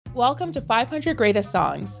Welcome to 500 Greatest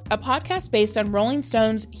Songs, a podcast based on Rolling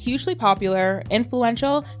Stone's hugely popular,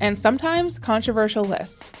 influential, and sometimes controversial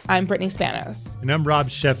list. I'm Brittany Spanos. And I'm Rob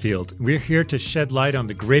Sheffield. We're here to shed light on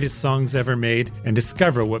the greatest songs ever made and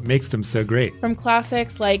discover what makes them so great. From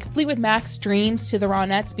classics like Fleetwood Mac's Dreams to the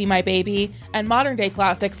Ronettes' Be My Baby, and modern-day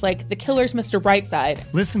classics like The Killers' Mr.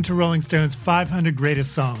 Brightside. Listen to Rolling Stone's 500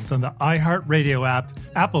 Greatest Songs on the iHeartRadio app,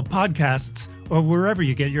 Apple Podcasts, or wherever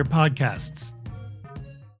you get your podcasts.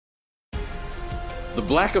 The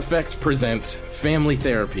Black Effect presents Family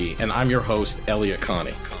Therapy, and I'm your host, Elliot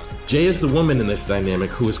Connie. Jay is the woman in this dynamic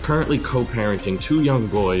who is currently co-parenting two young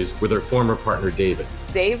boys with her former partner, David.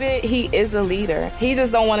 David, he is a leader. He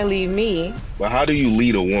just don't want to leave me. But how do you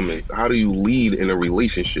lead a woman? How do you lead in a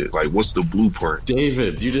relationship? Like, what's the blueprint?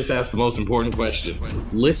 David, you just asked the most important question.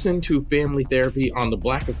 Listen to Family Therapy on the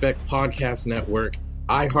Black Effect Podcast Network,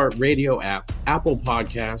 iHeartRadio app, Apple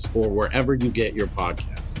Podcasts, or wherever you get your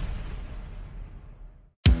podcasts.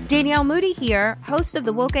 Danielle Moody here, host of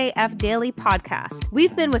the Woke AF Daily podcast.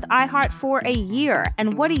 We've been with iHeart for a year,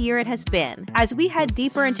 and what a year it has been. As we head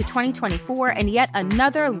deeper into 2024 and yet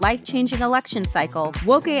another life-changing election cycle,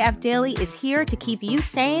 Woke AF Daily is here to keep you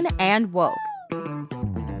sane and woke.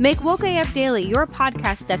 Make Woke AF Daily your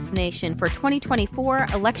podcast destination for 2024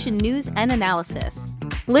 election news and analysis.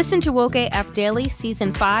 Listen to Woke AF Daily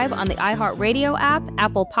Season 5 on the iHeartRadio app,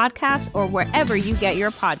 Apple Podcasts, or wherever you get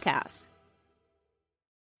your podcasts.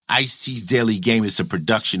 Ice-T's Daily Game is a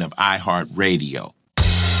production of iHeartRadio.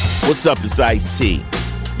 What's up, it's Ice-T.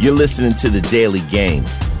 You're listening to The Daily Game,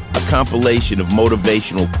 a compilation of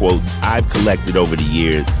motivational quotes I've collected over the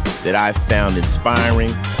years that I've found inspiring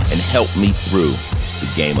and helped me through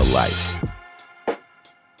the game of life.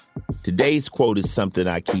 Today's quote is something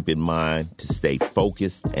I keep in mind to stay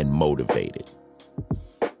focused and motivated.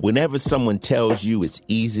 Whenever someone tells you it's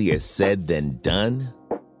easier said than done,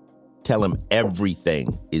 tell them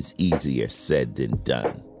everything is easier said than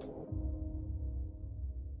done.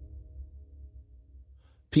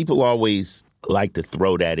 People always like to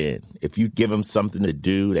throw that in. If you give them something to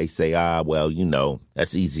do, they say,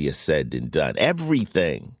 that's easier said than done.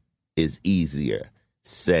 Everything is easier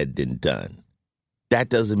said than done. That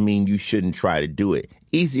doesn't mean you shouldn't try to do it.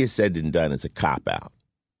 Easier said than done is a cop-out.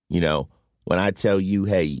 When I tell you,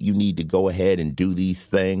 hey, you need to go ahead and do these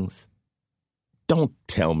things, don't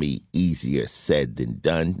tell me easier said than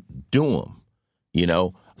done. Do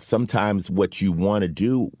them. Sometimes what you want to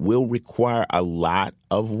do will require a lot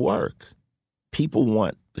of work. People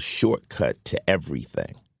want the shortcut to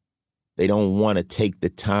everything. They don't want to take the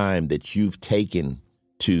time that you've taken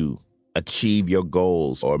to achieve your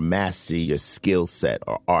goals or master your skill set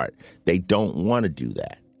or art. They don't want to do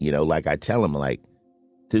that. Like I tell them,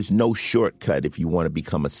 there's no shortcut if you want to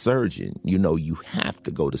become a surgeon. You have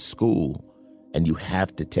to go to school. And you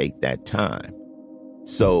have to take that time.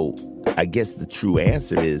 So I guess the true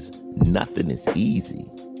answer is nothing is easy.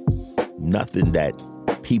 Nothing that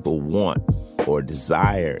people want or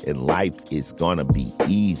desire in life is going to be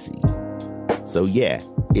easy. So yeah,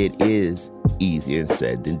 it is easier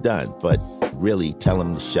said than done. But really, tell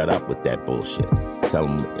them to shut up with that bullshit. Tell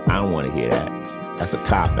them, I don't want to hear that. That's a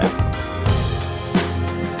cop-out.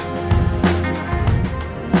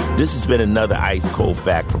 This has been another Ice Cold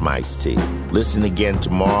Fact from Ice-T. Listen again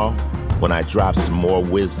tomorrow when I drop some more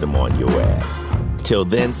wisdom on your ass. Till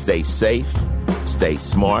then, stay safe, stay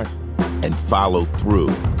smart, and follow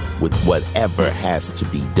through with whatever has to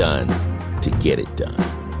be done to get it done.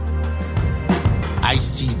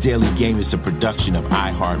 Ice-T's Daily Game is a production of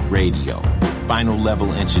iHeartRadio, Final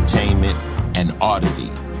Level Entertainment, and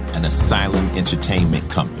Oddity, an Asylum Entertainment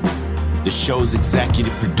company. The show's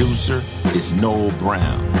executive producer is Noel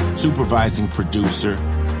Brown. Supervising producer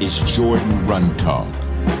is Jordan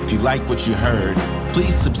Runtagh. If you like what you heard,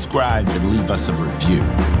 please subscribe and leave us a review.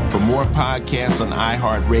 For more podcasts on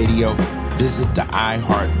iHeartRadio, visit the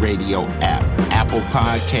iHeartRadio app, Apple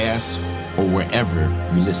Podcasts, or wherever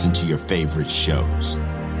you listen to your favorite shows.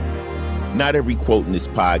 Not every quote in this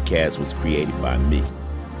podcast was created by me.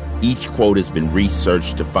 Each quote has been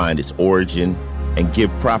researched to find its origin and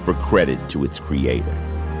give proper credit to its creator.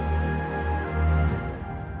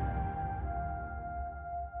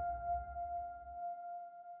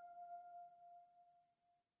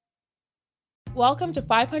 Welcome to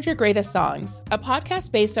 500 Greatest Songs, a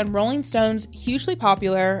podcast based on Rolling Stone's hugely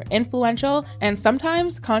popular, influential, and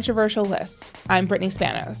sometimes controversial list. I'm Brittany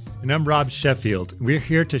Spanos. And I'm Rob Sheffield. We're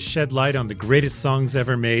here to shed light on the greatest songs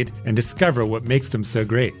ever made and discover what makes them so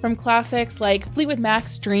great. From classics like Fleetwood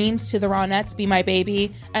Mac's Dreams to the Ronettes' Be My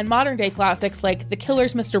Baby, and modern-day classics like The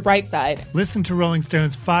Killers' Mr. Brightside. Listen to Rolling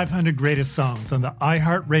Stone's 500 Greatest Songs on the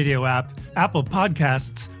iHeartRadio app, Apple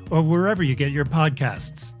Podcasts, or wherever you get your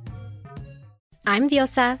podcasts. I'm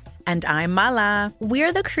Diosa. And I'm Mala.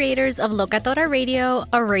 We're the creators of Locatora Radio,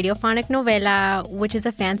 a radiophonic novela, which is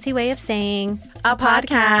a fancy way of saying a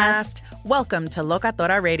podcast. Welcome to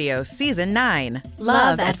Locatora Radio Season 9.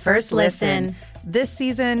 Love at First Listen. This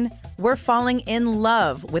season, we're falling in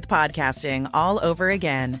love with podcasting all over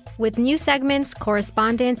again. With new segments,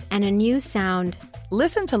 correspondence, and a new sound.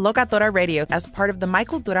 Listen to Locatora Radio as part of the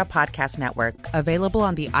Michael Dura Podcast Network, available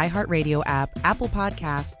on the iHeartRadio app, Apple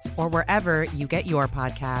Podcasts, or wherever you get your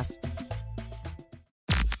podcasts.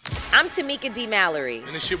 I'm Tamika D. Mallory.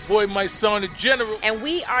 And it's your boy, my son, the General. And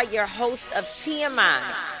we are your hosts of TMI.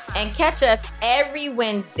 And catch us every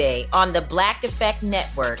Wednesday on the Black Effect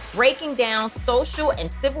Network, breaking down social and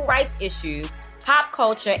civil rights issues, pop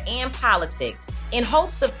culture, and politics, in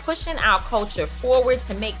hopes of pushing our culture forward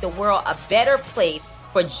to make the world a better place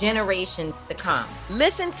for generations to come.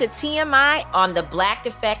 Listen to TMI on the Black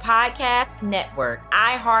Effect Podcast Network,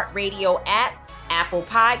 iHeartRadio app, Apple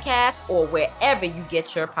Podcasts, or wherever you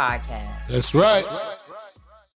get your podcasts. That's right.